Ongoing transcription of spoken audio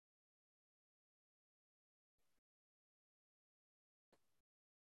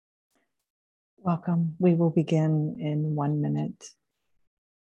Welcome. We will begin in 1 minute.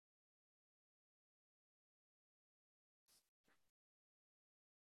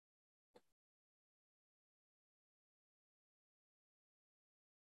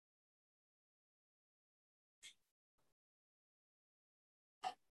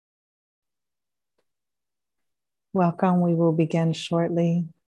 Welcome. We will begin shortly.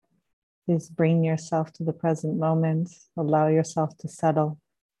 Please bring yourself to the present moment. Allow yourself to settle.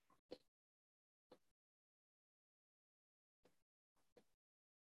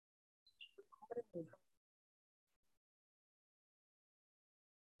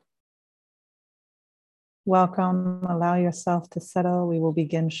 Welcome. Allow yourself to settle. We will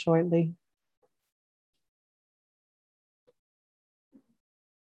begin shortly.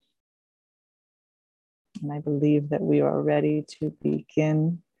 And I believe that we are ready to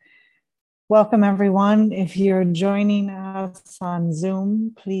begin. Welcome, everyone. If you're joining us on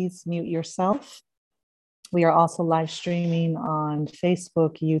Zoom, please mute yourself. We are also live streaming on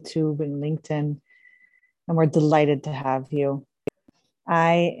Facebook, YouTube, and LinkedIn, and we're delighted to have you.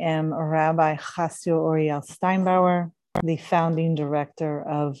 I am Rabbi Chasya Oriel Steinbauer, the founding director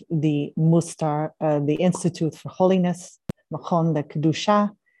of the Mussar, the Institute for Holiness, Machon de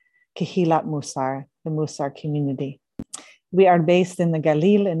Kedusha, Kehilat Mussar, the Mussar community. We are based in the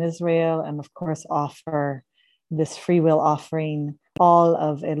Galil in Israel, and of course offer this free will offering all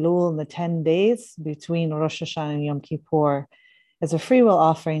of Elul in the 10 days between Rosh Hashanah and Yom Kippur as a free will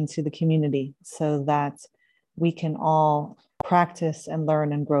offering to the community so that we can all practice and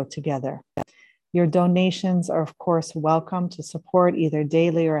learn and grow together. Your donations are, of course, welcome to support either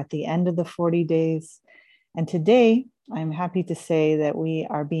daily or at the end of the 40 days. And today, I'm happy to say that we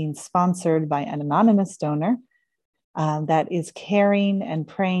are being sponsored by an anonymous donor that is caring and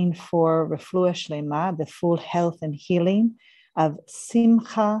praying for Refuah Shlema, the full health and healing of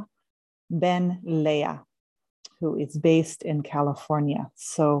Simcha Ben Leah, who is based in California.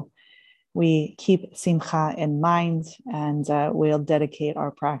 So we keep Simcha in mind, and we'll dedicate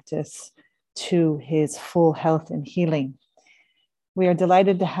our practice to his full health and healing. We are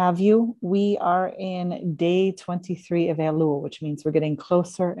delighted to have you. We are in day 23 of Elul, which means we're getting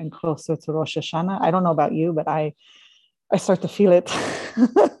closer and closer to Rosh Hashanah. I don't know about you, but I start to feel it.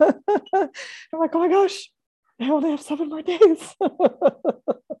 I'm like, oh my gosh, I only have 7 more days.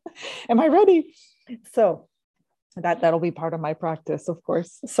 Am I ready? So that'll be part of my practice, of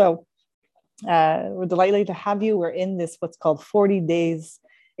course. So we're delighted to have you. We're in this what's called 40 days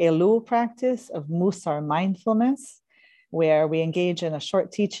Elul practice of Mussar mindfulness, where we engage in a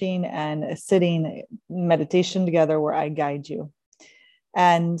short teaching and a sitting meditation together where I guide you.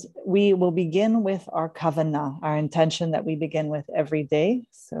 And we will begin with our kavanah, our intention that we begin with every day.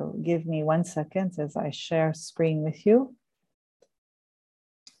 So give me 1 second as I share screen with you.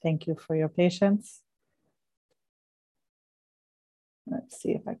 Thank you for your patience. Let's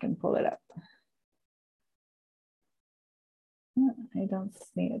see if I can pull it up. I don't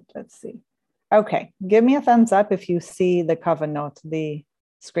see it. Let's see. Okay, give me a thumbs up if you see the kavanot, the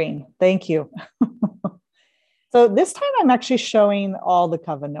screen. Thank you. So this time I'm actually showing all the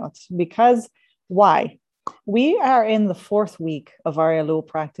kavanot because why? We are in the 4th week of our Elul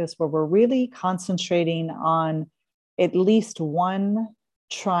practice where we're really concentrating on at least one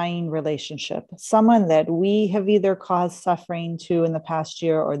trying relationship, someone that we have either caused suffering to in the past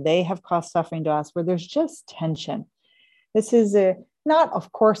year or they have caused suffering to us, where there's just tension. This is not,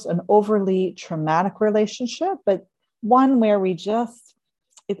 of course, an overly traumatic relationship, but one where we just,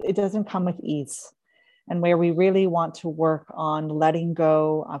 it doesn't come with ease, and where we really want to work on letting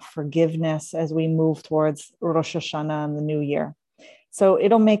go of forgiveness as we move towards Rosh Hashanah and the new year. So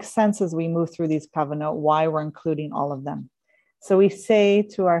it'll make sense as we move through these kavanot why we're including all of them. So we say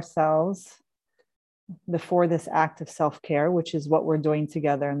to ourselves before this act of self-care, which is what we're doing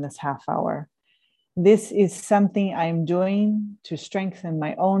together in this half hour, this is something I'm doing to strengthen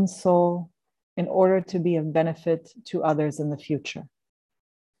my own soul in order to be of benefit to others in the future.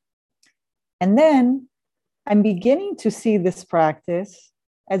 And then I'm beginning to see this practice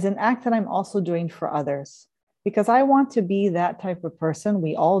as an act that I'm also doing for others, because I want to be that type of person,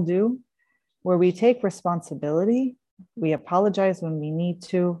 we all do, where we take responsibility, we apologize when we need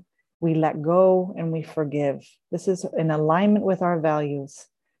to, we let go, and we forgive. This is in alignment with our values.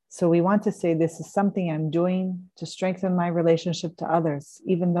 So we want to say this is something I'm doing to strengthen my relationship to others,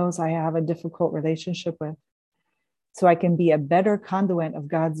 even those I have a difficult relationship with, so I can be a better conduit of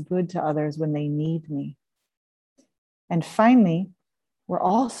God's good to others when they need me. And finally, we're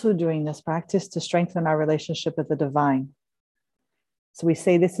also doing this practice to strengthen our relationship with the divine. So we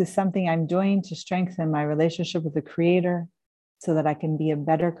say this is something I'm doing to strengthen my relationship with the Creator, so that I can be a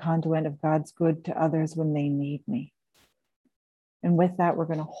better conduit of God's good to others when they need me. And with that, we're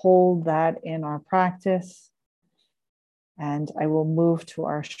going to hold that in our practice. And I will move to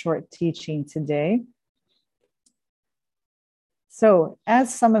our short teaching today. So,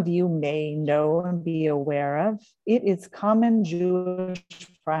 as some of you may know and be aware of, it is common Jewish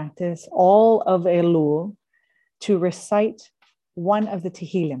practice all of Elul to recite one of the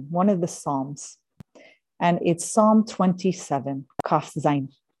Tehillim, one of the Psalms. And it's Psalm 27, Kaf Zayin.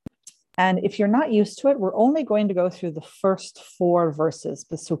 And if you're not used to it, we're only going to go through the first 4 verses,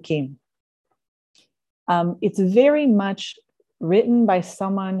 Pesukim. It's very much written by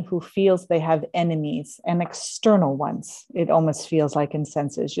someone who feels they have enemies and external ones. It almost feels like in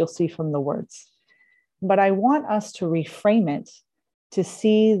senses, you'll see from the words. But I want us to reframe it to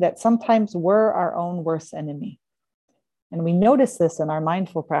see that sometimes we're our own worst enemy. And we notice this in our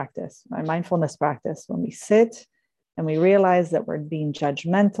mindfulness practice, when we sit and we realize that we're being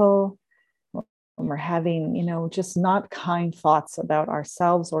judgmental, when we're having, just not kind thoughts about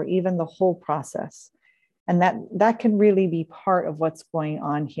ourselves or even the whole process. And that can really be part of what's going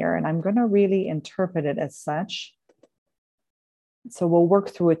on here. And I'm going to really interpret it as such. So we'll work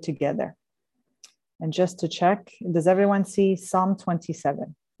through it together. And just to check, does everyone see Psalm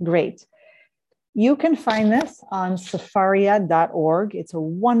 27? Great. You can find this on safaria.org. It's a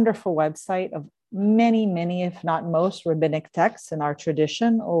wonderful website of many, many, if not most, rabbinic texts in our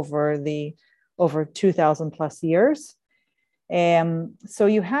tradition over 2,000 plus years. So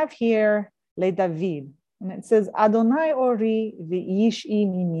you have here Le David. And it says, Adonai ori v'yish'i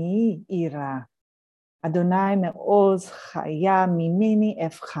mimi ira. Adonai me'oz chaya mimeni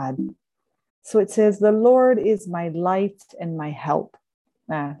efchad. So it says, the Lord is my light and my help.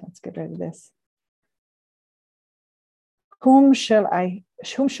 Let's get rid of this. Whom shall I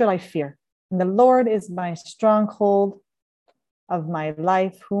fear? And the Lord is my stronghold of my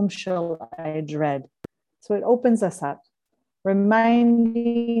life. Whom shall I dread? So it opens us up,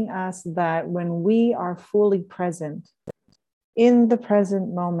 reminding us that when we are fully present, in the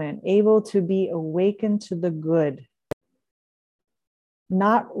present moment, able to be awakened to the good,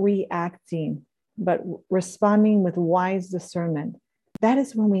 not reacting, but responding with wise discernment, that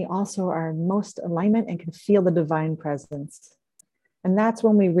is when we also are most alignment and can feel the divine presence. And that's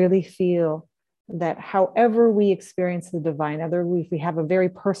when we really feel that however we experience the divine, either if we have a very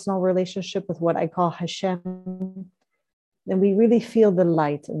personal relationship with what I call Hashem, then we really feel the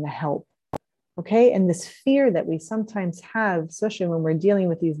light and the help, okay? And this fear that we sometimes have, especially when we're dealing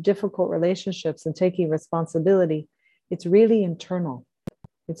with these difficult relationships and taking responsibility, it's really internal.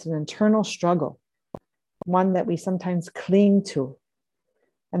 It's an internal struggle, one that we sometimes cling to.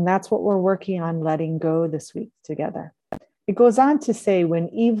 And that's what we're working on letting go this week together. It goes on to say, when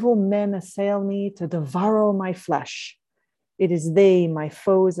evil men assail me to devour my flesh, it is they, my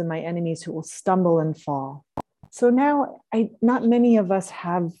foes and my enemies, who will stumble and fall. So now, not many of us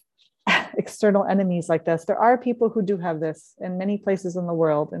have external enemies like this. There are people who do have this in many places in the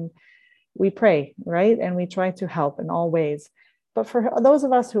world, and we pray, right? And we try to help in all ways. But for those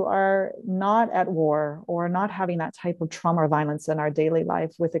of us who are not at war or not having that type of trauma or violence in our daily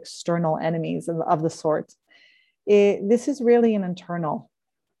life with external enemies of the sort, this is really an internal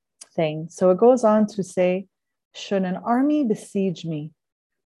thing. So it goes on to say, should an army besiege me,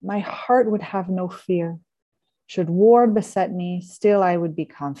 my heart would have no fear. Should war beset me, still I would be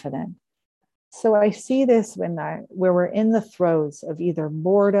confident. So I see this where we're in the throes of either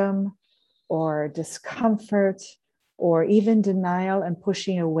boredom or discomfort or even denial and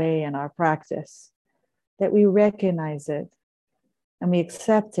pushing away in our practice, that we recognize it and we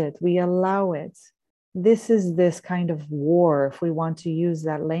accept it, we allow it. This is this kind of war, if we want to use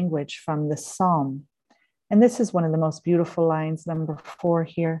that language from the Psalm. And this is one of the most beautiful lines, number 4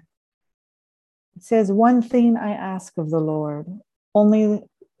 here. It says, one thing I ask of the Lord, only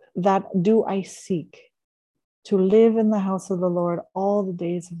that do I seek, to live in the house of the Lord all the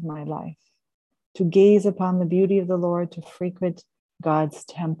days of my life, to gaze upon the beauty of the Lord, to frequent God's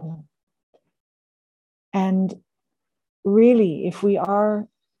temple. And really, if we are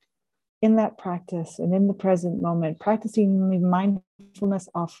in that practice and in the present moment, practicing mindfulness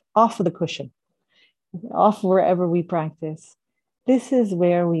off of the cushion, off wherever we practice, this is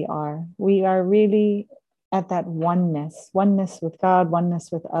where we are. We are really at that oneness with God, oneness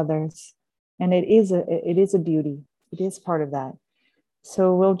with others. And it is a beauty. It is part of that.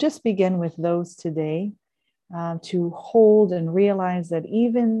 So we'll just begin with those today to hold and realize that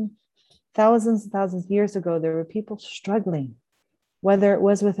even thousands and thousands of years ago, there were people struggling, whether it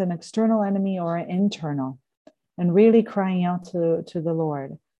was with an external enemy or an internal, and really crying out to the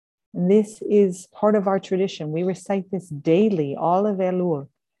Lord. And this is part of our tradition. We recite this daily, all of Elul.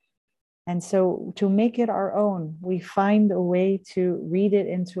 And so to make it our own, we find a way to read it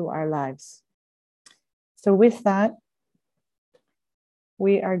into our lives. So with that,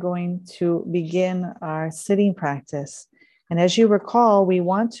 we are going to begin our sitting practice. And as you recall, we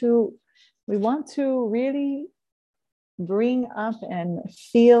want to really bring up and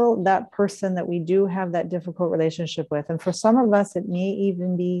feel that person that we do have that difficult relationship with. And for some of us, it may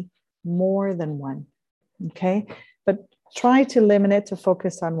even be more than one. Okay? But try to limit it to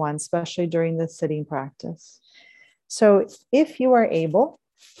focus on one, especially during the sitting practice. So if you are able,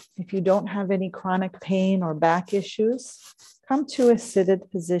 if you don't have any chronic pain or back issues, come to a seated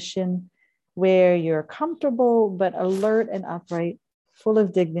position where you're comfortable but alert and upright, full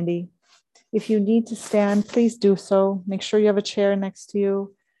of dignity. If you need to stand, please do so. Make sure you have a chair next to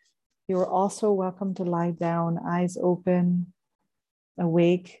you. You are also welcome to lie down, eyes open,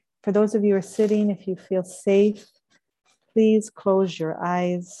 awake. For those of you who are sitting, if you feel safe, please close your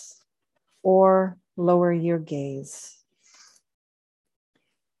eyes or lower your gaze.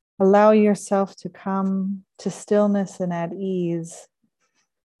 Allow yourself to come to stillness and at ease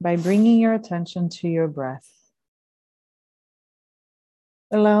by bringing your attention to your breath.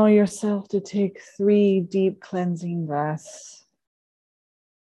 Allow yourself to take 3 deep cleansing breaths.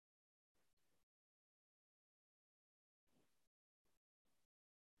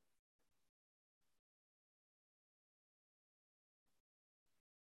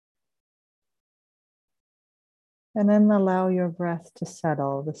 And then allow your breath to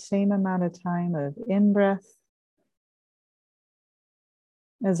settle, the same amount of time of in-breath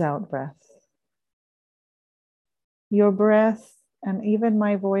as out-breath. Your breath and even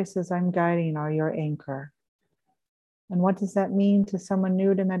my voice as I'm guiding are your anchor. And what does that mean to someone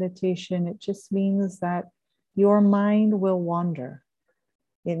new to meditation? It just means that your mind will wander.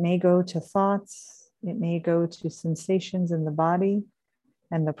 It may go to thoughts, it may go to sensations in the body.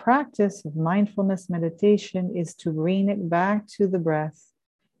 And the practice of mindfulness meditation is to bring it back to the breath,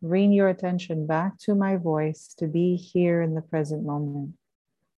 bring your attention back to my voice, to be here in the present moment.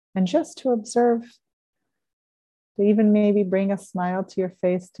 And just to observe, to even maybe bring a smile to your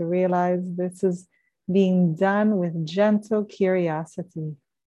face, to realize this is being done with gentle curiosity.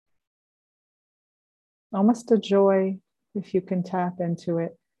 Almost a joy, if you can tap into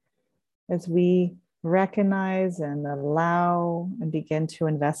it, as we recognize and allow and begin to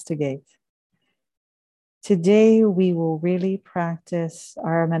investigate. Today, we will really practice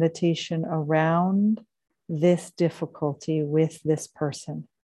our meditation around this difficulty with this person.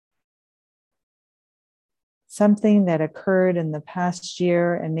 Something that occurred in the past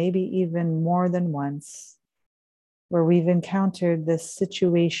year and maybe even more than once, where we've encountered this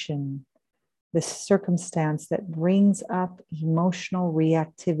situation, this circumstance that brings up emotional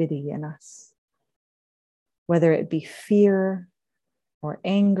reactivity in us. Whether it be fear or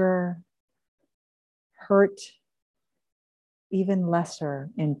anger, hurt, even lesser,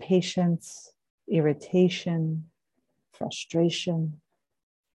 impatience, irritation, frustration.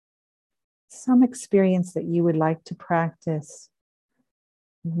 Some experience that you would like to practice.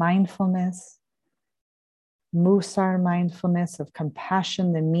 Mindfulness, Mussar mindfulness of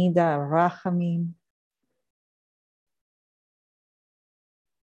compassion, the midah of rachamim.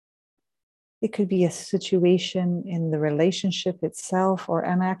 It could be a situation in the relationship itself or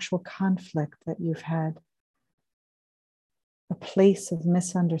an actual conflict that you've had. A place of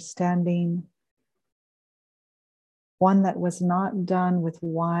misunderstanding. One that was not done with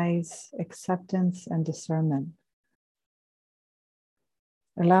wise acceptance and discernment.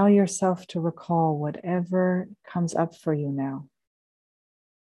 Allow yourself to recall whatever comes up for you now.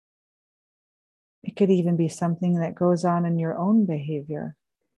 It could even be something that goes on in your own behavior.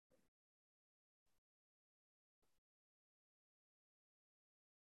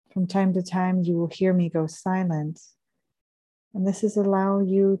 From time to time, you will hear me go silent. And this is allow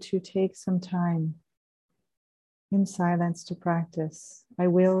you to take some time in silence to practice. I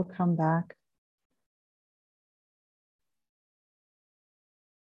will come back.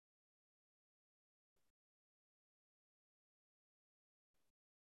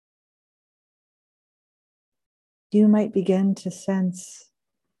 You might begin to sense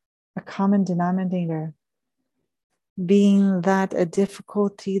a common denominator, being that a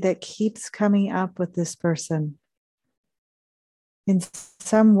difficulty that keeps coming up with this person. In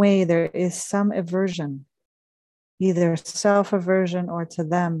some way, there is some aversion, either self-aversion or to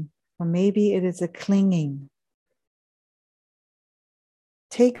them, or maybe it is a clinging.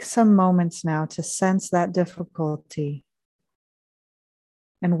 Take some moments now to sense that difficulty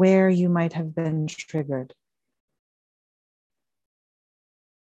and where you might have been triggered.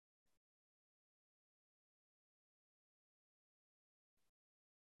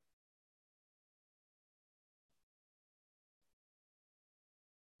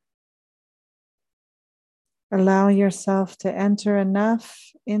 Allow yourself to enter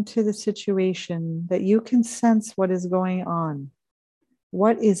enough into the situation that you can sense what is going on.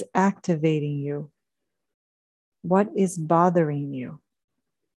 What is activating you? What is bothering you?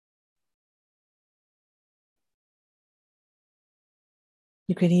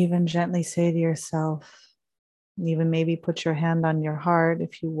 You could even gently say to yourself, even maybe put your hand on your heart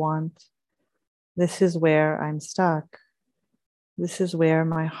if you want, this is where I'm stuck. This is where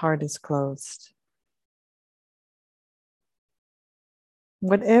my heart is closed.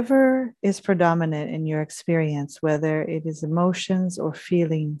 Whatever is predominant in your experience, whether it is emotions or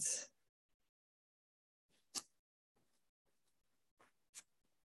feelings,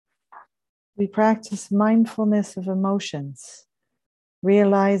 we practice mindfulness of emotions,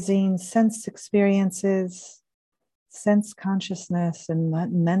 realizing sense experiences, sense consciousness, and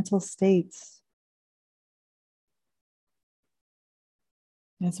mental states.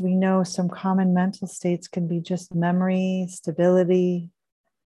 As we know, some common mental states can be just memory, stability,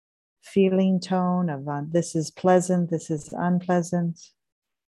 feeling tone of this is pleasant, this is unpleasant.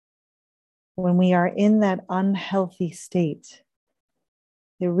 When we are in that unhealthy state,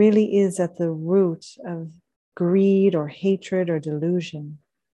 it really is at the root of greed or hatred or delusion.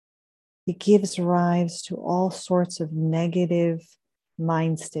 It gives rise to all sorts of negative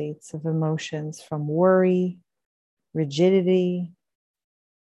mind states of emotions, from worry, rigidity,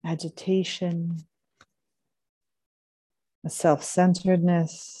 agitation, a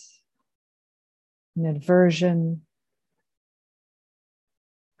self-centeredness, an aversion,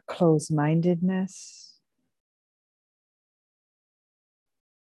 closed-mindedness.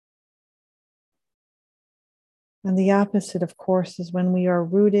 And the opposite, of course, is when we are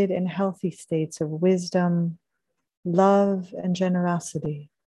rooted in healthy states of wisdom, love, and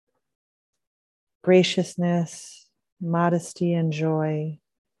generosity, graciousness, modesty, and joy,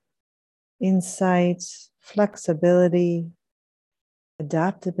 insight, flexibility,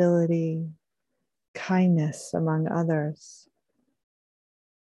 adaptability, kindness, among others.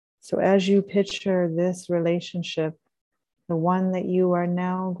 So as you picture this relationship, the one that you are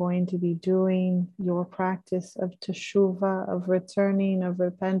now going to be doing your practice of teshuva, of returning, of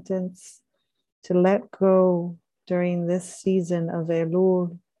repentance, to let go during this season of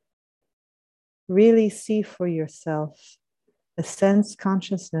Elul, really see for yourself a sense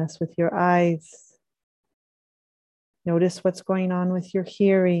consciousness with your eyes. Notice what's going on with your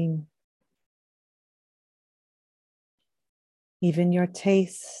hearing, even your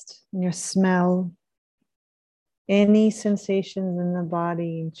taste, and your smell, any sensations in the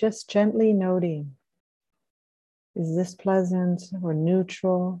body, just gently noting, is this pleasant or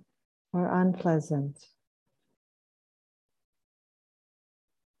neutral or unpleasant?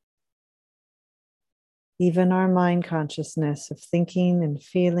 Even our mind consciousness of thinking and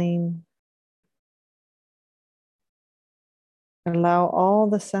feeling. Allow all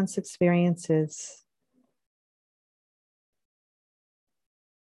the sense experiences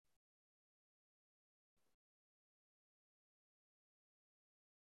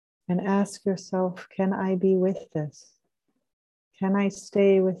and ask yourself, can I be with this? Can I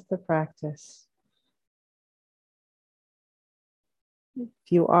stay with the practice? If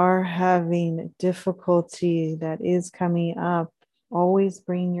you are having difficulty that is coming up, always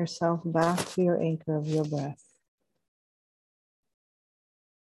bring yourself back to your anchor of your breath.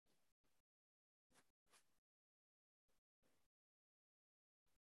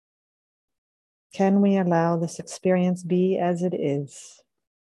 Can we allow this experience be as it is?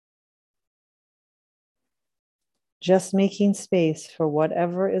 Just making space for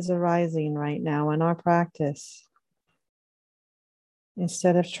whatever is arising right now in our practice,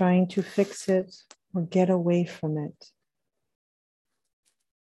 instead of trying to fix it or get away from it.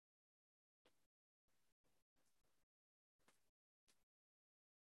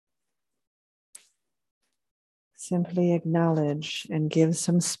 Simply acknowledge and give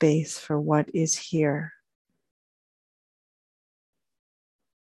some space for what is here.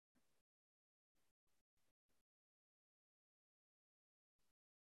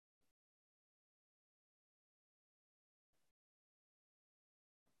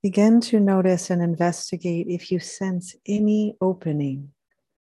 Begin to notice and investigate if you sense any opening,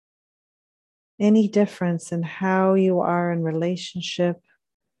 any difference in how you are in relationship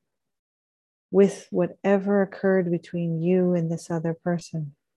with whatever occurred between you and this other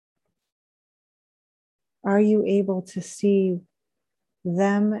person. Are you able to see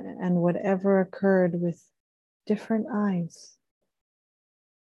them and whatever occurred with different eyes?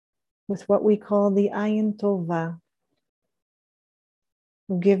 With what we call the ayin tova,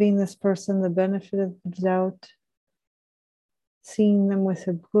 giving this person the benefit of the doubt, seeing them with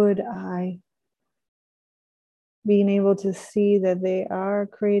a good eye, being able to see that they are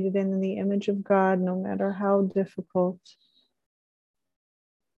created in the image of God, no matter how difficult.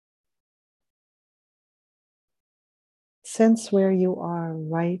 Sense where you are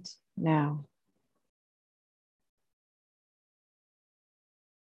right now.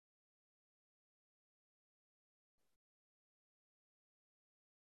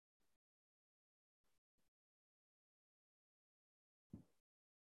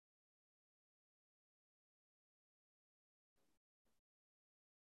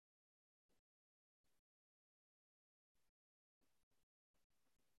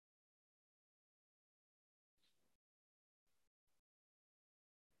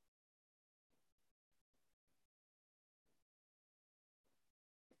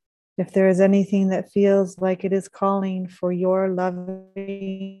 If there is anything that feels like it is calling for your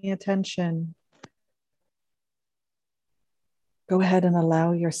loving attention, go ahead and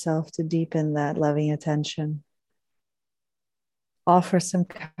allow yourself to deepen that loving attention. Offer some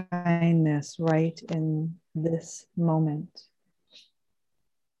kindness right in this moment.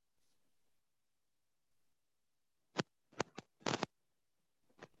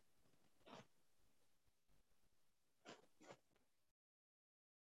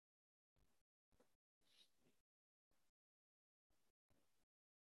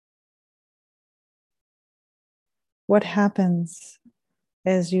 What happens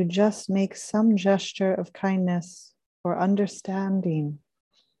as you just make some gesture of kindness or understanding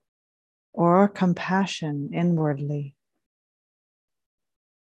or compassion inwardly?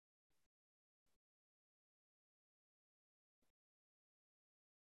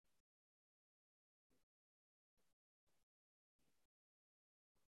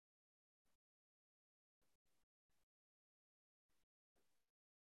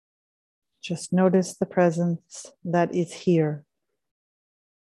 Just notice the presence that is here.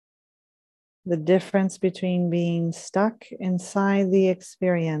 The difference between being stuck inside the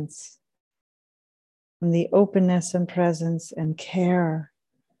experience and the openness and presence and care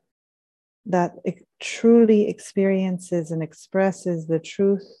that it truly experiences and expresses the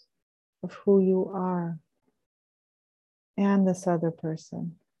truth of who you are and this other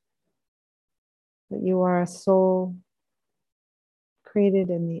person. That you are a soul created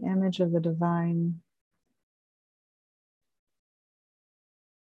in the image of the divine.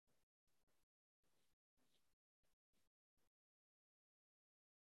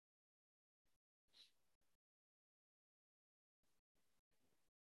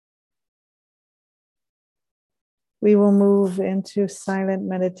 We will move into silent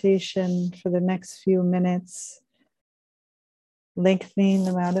meditation for the next few minutes, lengthening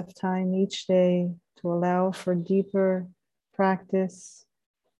the amount of time each day to allow for deeper practice.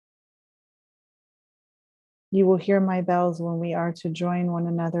 You will hear my bells when we are to join one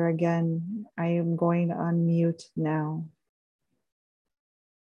another again. I am going to unmute now.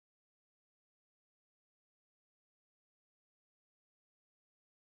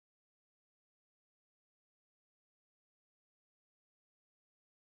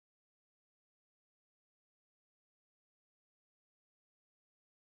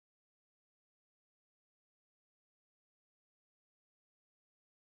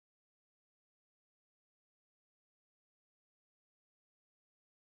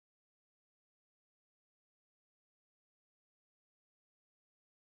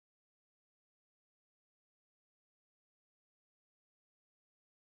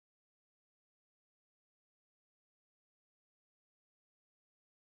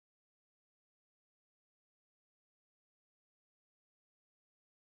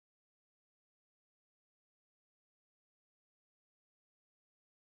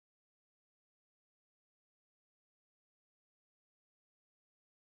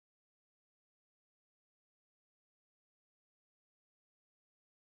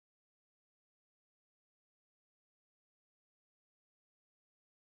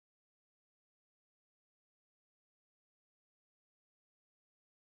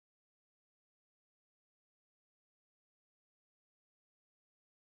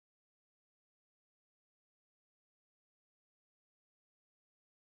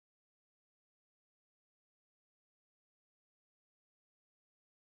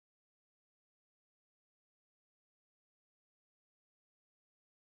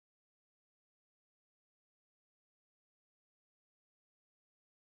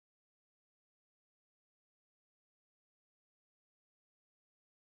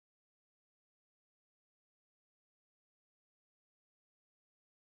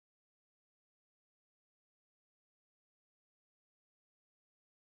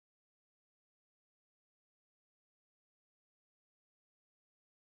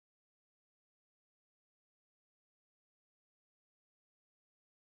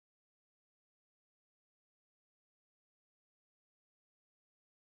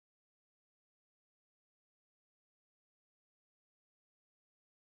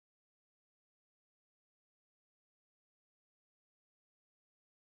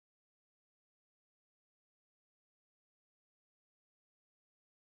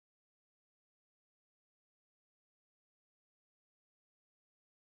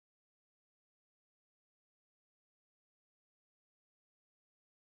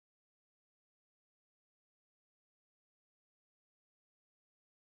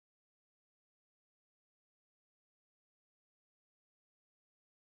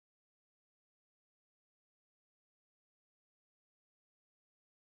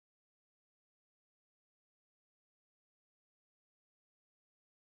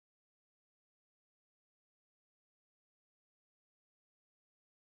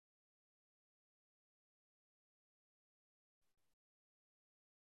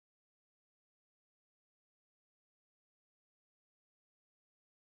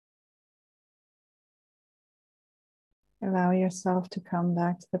 Allow yourself to come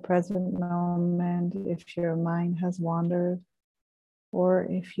back to the present moment if your mind has wandered, or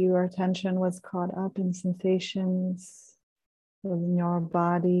if your attention was caught up in sensations in your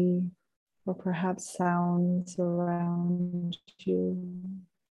body, or perhaps sounds around you.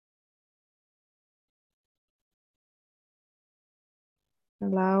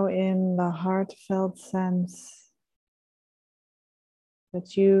 Allow in the heartfelt sense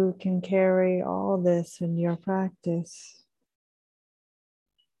that you can carry all this in your practice,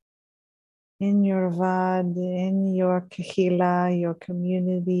 in your vad, in your Kehilah, your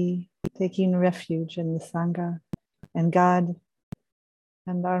community, taking refuge in the Sangha and God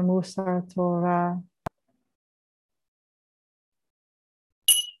and our Mussar Torah.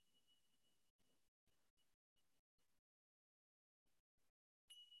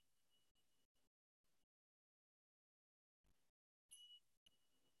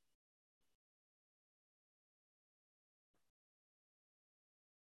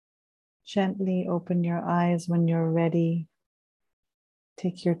 Gently open your eyes when you're ready.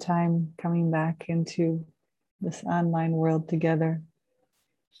 Take your time coming back into this online world together.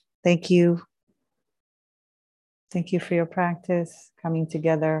 Thank you. Thank you for your practice, coming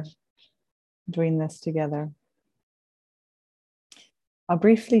together, doing this together. I'll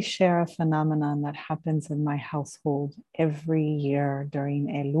briefly share a phenomenon that happens in my household every year during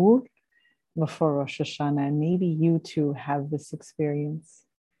Elul, before Rosh Hashanah, and maybe you too have this experience.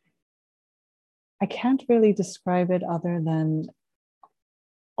 I can't really describe it other than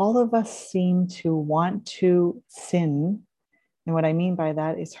all of us seem to want to sin. And what I mean by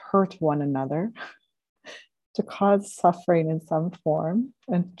that is hurt one another, to cause suffering in some form,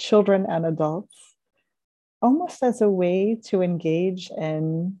 and children and adults, almost as a way to engage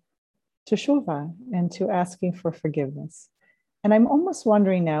in teshuva and to asking for forgiveness. And I'm almost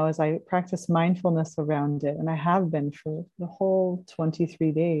wondering now, as I practice mindfulness around it, and I have been for the whole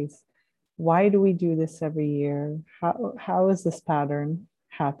 23 days, why do we do this every year? How does this pattern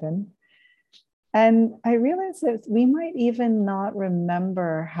happen? And I realized that we might even not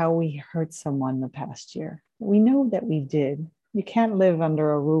remember how we hurt someone the past year. We know that we did. You can't live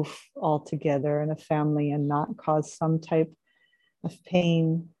under a roof all together in a family and not cause some type of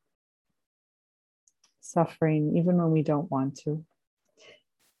pain, suffering, even when we don't want to.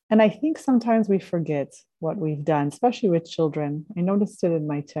 And I think sometimes we forget what we've done, especially with children. I noticed it in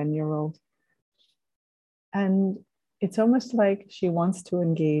my 10-year-old. And it's almost like she wants to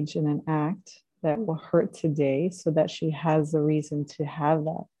engage in an act that will hurt today so that she has a reason to have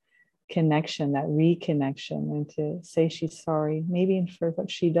that connection, that reconnection, and to say she's sorry, maybe for what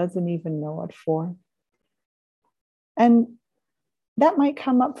she doesn't even know what for. And that might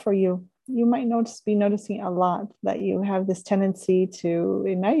come up for you. You might be noticing a lot that you have this tendency to,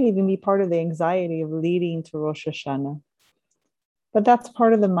 it might even be part of the anxiety of leading to Rosh Hashanah. But that's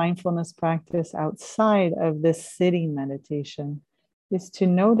part of the mindfulness practice outside of this sitting meditation, is to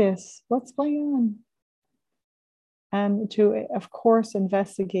notice what's going on. And to, of course,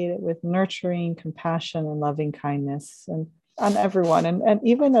 investigate it with nurturing, compassion, and loving kindness and on everyone. And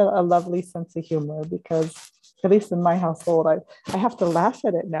even a lovely sense of humor, because at least in my household, I have to laugh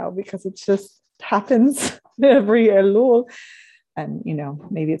at it now because it just happens every Elul. And,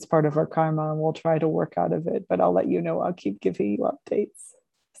 maybe it's part of our karma and we'll try to work out of it, but I'll let you know. I'll keep giving you updates.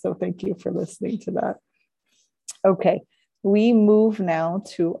 So thank you for listening to that. Okay, we move now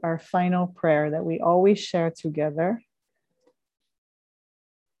to our final prayer that we always share together.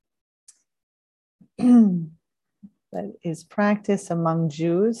 That is practice among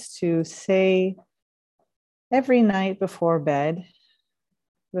Jews to say every night before bed,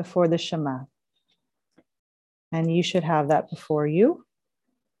 before the Shema. And you should have that before you.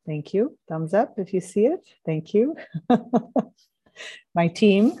 Thank you. Thumbs up if you see it. Thank you. My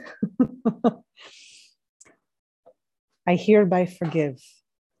team. I hereby forgive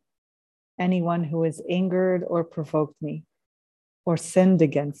anyone who has angered or provoked me or sinned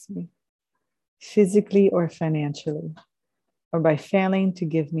against me, physically or financially, or by failing to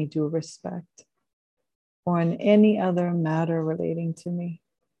give me due respect, or in any other matter relating to me,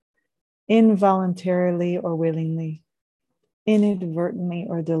 involuntarily or willingly, inadvertently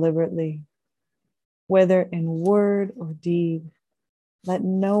or deliberately, whether in word or deed. Let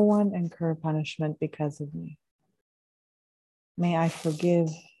no one incur punishment because of me. May I forgive.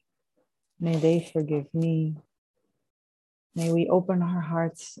 May they forgive me. May we open our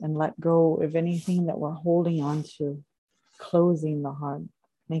hearts and let go of anything that we're holding on to, closing the heart,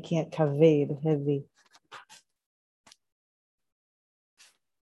 making it kaved, heavy.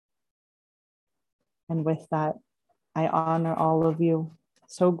 And with that, I honor all of you.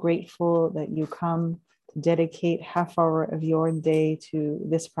 So grateful that you come to dedicate half hour of your day to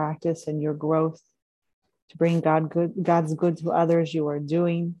this practice and your growth, to bring God's good to others. You are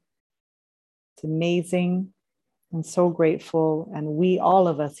doing. It's amazing. I'm so grateful. And we, all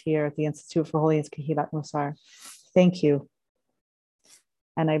of us here at the Institute for Holiness, Kehilat Mussar, thank you.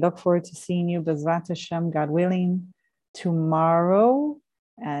 And I look forward to seeing you, B'ezrat Hashem, God willing, tomorrow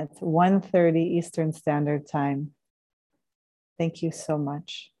at 1:30 Eastern Standard Time. Thank you so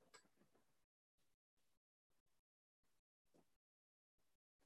much.